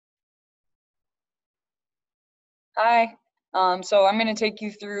Hi. So I'm going to take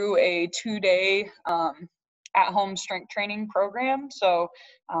you through a 2-day at-home strength training program. So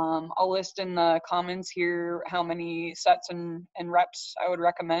I'll list in the comments here how many sets and reps I would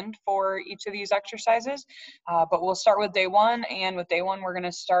recommend for each of these exercises. But we'll start with day one, and with day one, we're going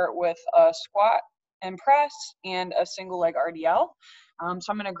to start with a squat and press and a single leg RDL.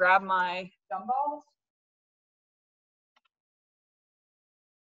 So I'm going to grab my dumbbells.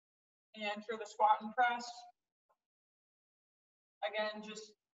 And for the squat and press, again,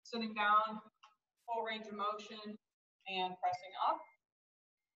 just sitting down, full range of motion, and pressing up.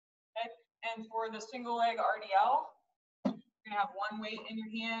 Okay. And for the single leg RDL, you're gonna have one weight in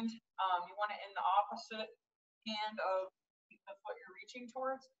your hand. You want it in the opposite hand of the foot you're reaching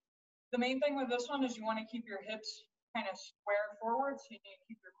towards. The main thing with this one is you want to keep your hips kind of square forward, so you need to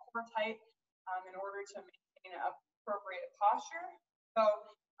keep your core tight in order to maintain an appropriate posture. So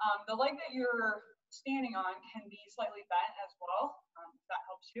the leg that you're standing on can be slightly bent as well, if that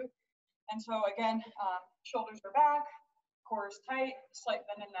helps you. And so again, shoulders are back, core is tight, slight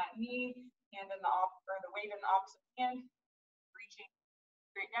bend in that knee, and in the weight in the opposite hand, reaching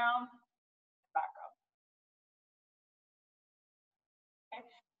straight down, and back up. Okay.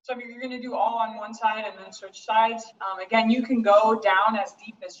 So you're going to do all on one side and then switch sides. Again, you can go down as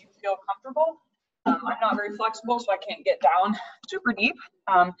deep as you feel comfortable. I'm not very flexible, so I can't get down super deep.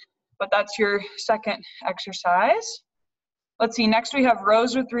 But that's your second exercise. Let's see, next we have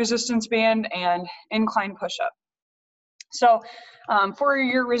rows with resistance band and incline push-up. So for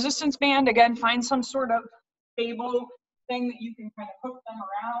your resistance band, again, find some sort of stable thing that you can kind of hook them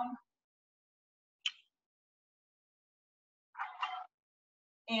around.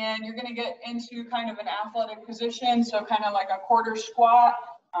 And you're gonna get into kind of an athletic position, so kind of like a quarter squat.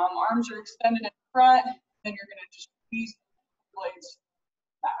 Arms are extended in front, then you're gonna just squeeze the blades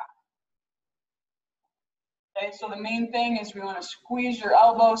back. Okay, so the main thing is we want to squeeze your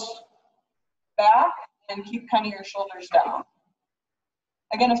elbows back and keep kind of your shoulders down.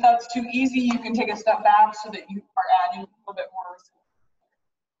 Again, if that's too easy, you can take a step back so that you are adding a little bit more resistance.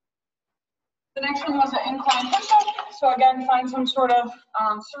 The next one was an incline push-up. So again, find some sort of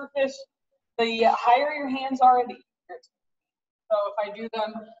surface. The higher your hands are, the easier it's. So if I do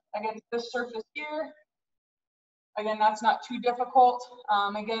them against this surface here, again, that's not too difficult.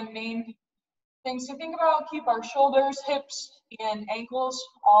 Again, main things to think about: keep our shoulders, hips, and ankles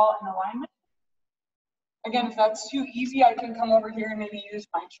all in alignment. Again, if that's too easy, I can come over here and maybe use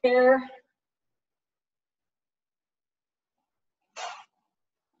my chair.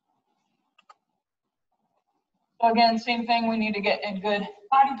 So again, same thing, we need to get in good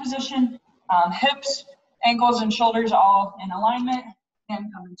body position. Hips, ankles, and shoulders all in alignment,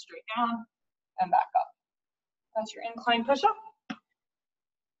 and coming straight down and back up. That's your incline push-up.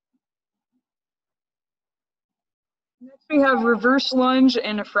 Next we have reverse lunge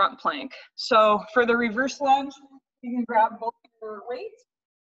and a front plank. So for the reverse lunge, you can grab both your weights.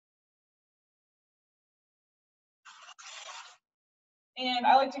 And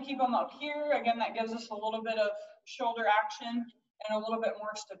I like to keep them up here. Again, that gives us a little bit of shoulder action and a little bit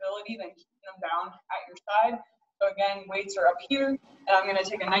more stability than keeping them down at your side. So again, weights are up here, and I'm gonna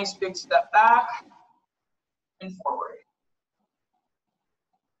take a nice big step back and forward.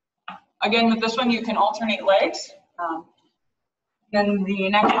 Again, with this one, you can alternate legs. Then the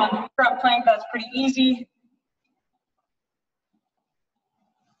next one, front plank, that's pretty easy.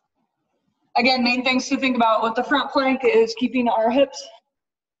 Again, main things to think about with the front plank is keeping our hips,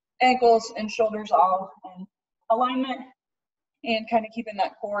 ankles, and shoulders all in alignment and kind of keeping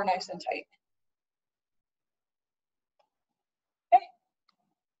that core nice and tight. Okay.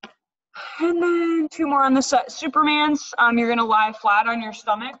 And then two more on the set. Supermans, you're gonna lie flat on your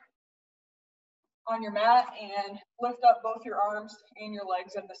stomach on your mat and lift up both your arms and your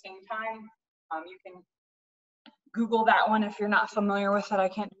legs at the same time. You can Google that one if you're not familiar with it. I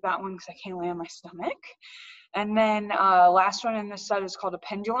can't do that one because I can't lay on my stomach. And then last one in this set is called a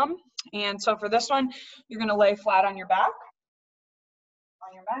pendulum. And so for this one, you're gonna lay flat on your back,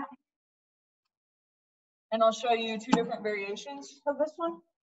 on your mat. And I'll show you two different variations of this one.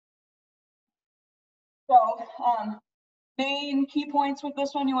 So main key points with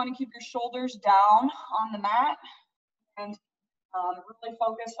this one, you want to keep your shoulders down on the mat and really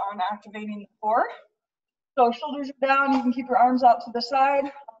focus on activating the core. So shoulders are down, you can keep your arms out to the side.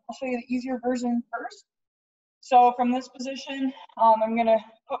 I'll show you the easier version first. So from this position, I'm gonna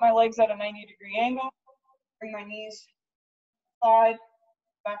put my legs at a 90-degree angle, bring my knees side,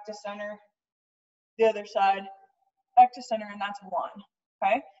 back to center, the other side, back to center, and that's one,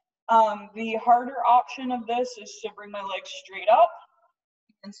 okay? The harder option of this is to bring my legs straight up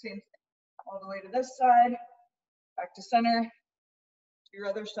and same thing, all the way to this side, back to center, to your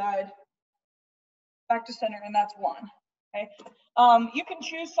other side, back to center, and that's 1. Okay. You can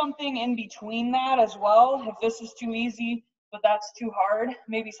choose something in between that as well. If this is too easy, but that's too hard,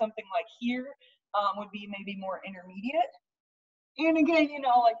 maybe something like here would be maybe more intermediate. And again, you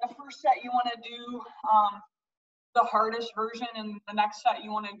know, like the first set you want to do the hardest version, and the next set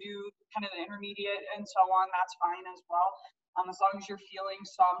you want to do kind of the intermediate and so on. That's fine as well, as long as you're feeling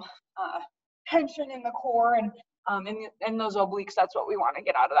some tension in the core and in those obliques. That's what we want to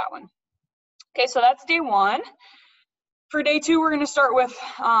get out of that one. Okay, so that's day 1. For day 2, we're going to start with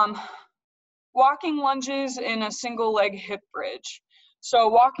walking lunges in a single leg hip bridge. So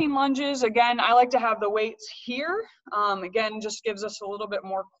walking lunges, again, I like to have the weights here. Again, just gives us a little bit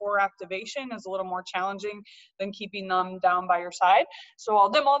more core activation. It's a little more challenging than keeping them down by your side. So I'll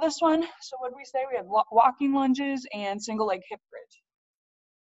demo this one. So what did we say? We had walking lunges and single leg hip bridge.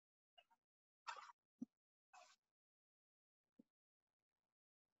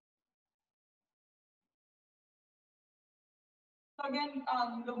 So again,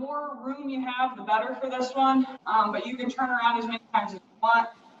 the more room you have, the better for this one, but you can turn around as many times as you want,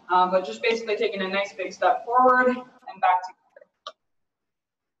 but just basically taking a nice big step forward and back together.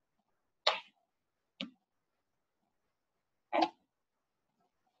 Okay.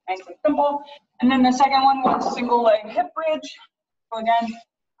 Nice and simple. And then the second one was single leg hip bridge. So again,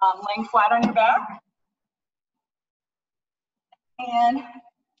 laying flat on your back. And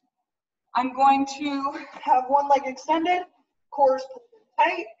I'm going to have one leg extended, core is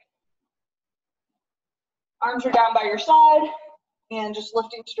tight. Arms are down by your side, and just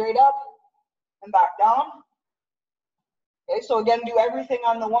lifting straight up and back down. Okay, so again, do everything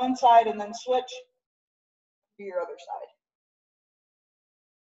on the one side and then switch to your other side.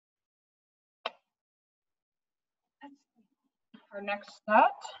 Our next set,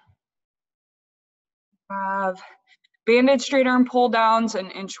 we have banded straight arm pull downs and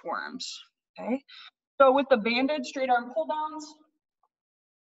inchworms. Okay, so with the banded straight arm pull downs,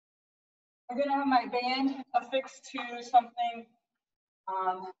 I'm gonna have my band affixed to something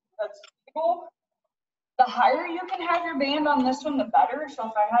that's stable. The higher you can have your band on this one, the better. So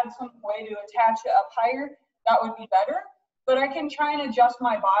if I had some way to attach it up higher, that would be better. But I can try and adjust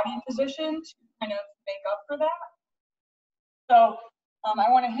my body position to kind of make up for that. So I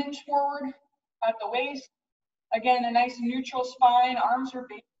want to hinge forward at the waist. Again, a nice neutral spine. Arms are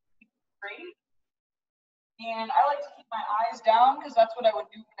basically straight. And I like to keep my eyes down because that's what I would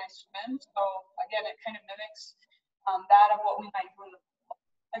do when I swim. So again, it kind of mimics that of what we might do in the pool.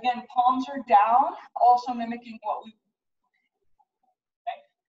 Again, palms are down, also mimicking what we do. Okay.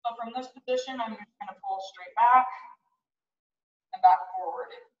 So from this position, I'm just going to pull straight back and back forward.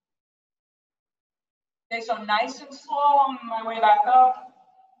 Okay, so nice and slow on my way back up.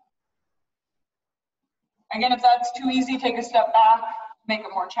 Again, if that's too easy, take a step back, make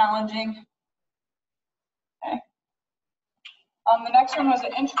it more challenging. Okay. The next one was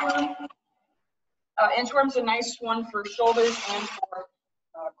an inchworm. Inchworm's a nice one for shoulders and for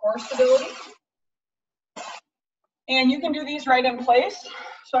core stability. And you can do these right in place.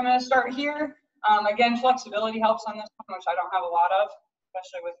 So I'm going to start here. Again, flexibility helps on this one, which I don't have a lot of,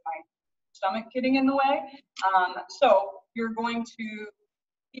 especially with my stomach getting in the way. So you're going to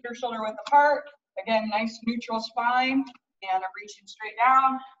keep your shoulder width apart. Again, nice neutral spine, and I'm reaching straight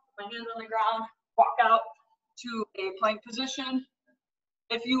down, my hands on the ground, walk out to a plank position.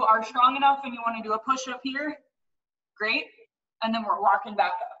 If you are strong enough and you want to do a push-up here, great. And then we're walking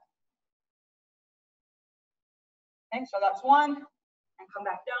back up. Okay, so that's one. And come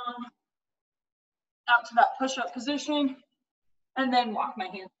back down, out to that push-up position, and then walk my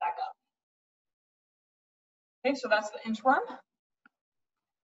hands back up. Okay, so that's the inchworm.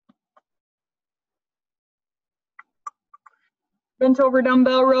 Bent over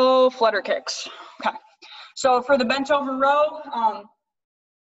dumbbell row, flutter kicks. Okay, so for the bent over row,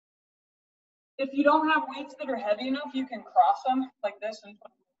 if you don't have weights that are heavy enough, you can cross them like this and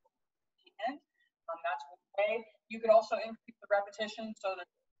put them in. That's one way. You could also increase the repetition so that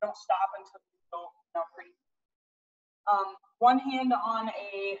you don't stop until you go pretty. One hand on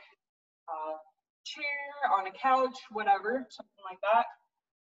a chair, on a couch, whatever, something like that.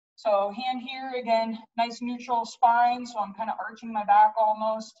 So hand here, again, nice neutral spine. So I'm kind of arching my back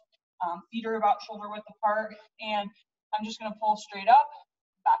almost. Feet are about shoulder width apart. And I'm just going to pull straight up,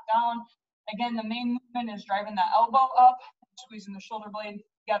 back down. Again, the main movement is driving that elbow up, squeezing the shoulder blade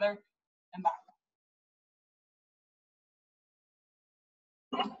together, and back.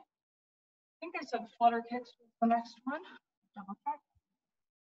 I think I said flutter kicks was the next one. Double check.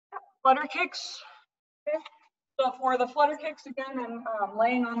 Flutter kicks. Okay. So for the flutter kicks, again, I'm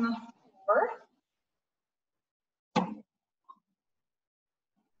laying on the floor.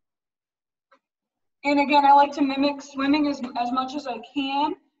 And again, I like to mimic swimming as much as I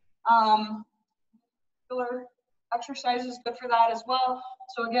can. Muscular exercise is good for that as well.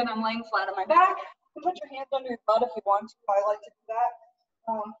 So again, I'm laying flat on my back. You can put your hands under your butt if you want to. I like to do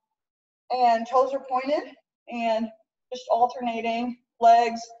that. And toes are pointed and just alternating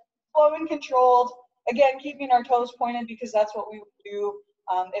legs, slow and controlled. Again, keeping our toes pointed because that's what we would do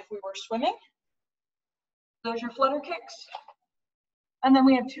if we were swimming. Those are your Flutterkicks. And then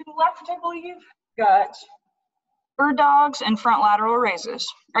we have two left, I believe. Got bird dogs and front lateral raises.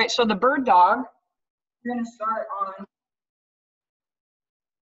 All right, so the bird dog, you're gonna start on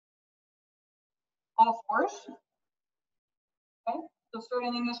all fours. Okay, so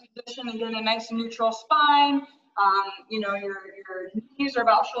starting in this position, again, a nice neutral spine. You know, your knees are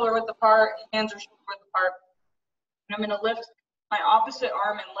about shoulder width apart, hands are shoulder width apart. And I'm gonna lift my opposite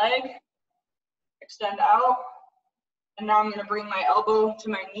arm and leg, extend out. And now I'm gonna bring my elbow to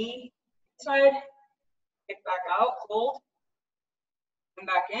my knee side, kick back out, hold, and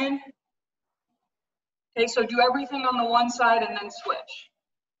back in. Okay, so do everything on the one side and then switch.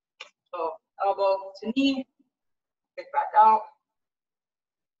 So elbow to knee, kick back out.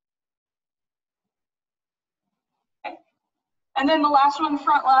 Okay. And then the last one,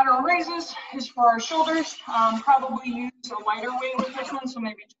 front lateral raises, is for our shoulders. Probably use a lighter weight with this one, so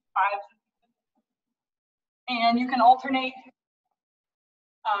maybe just 5. And you can alternate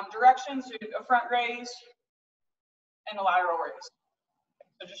directions, so a front raise and a lateral raise.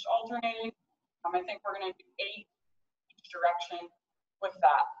 So just alternating. I think we're going to do 8 each direction with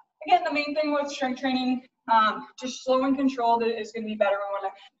that. Again, the main thing with strength training, just slow and controlled is going to be better. We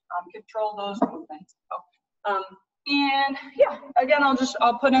want to control those movements. So, and yeah, again,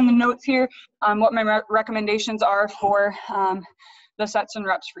 I'll put in the notes here what my recommendations are for the sets and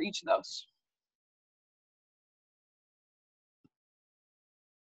reps for each of those.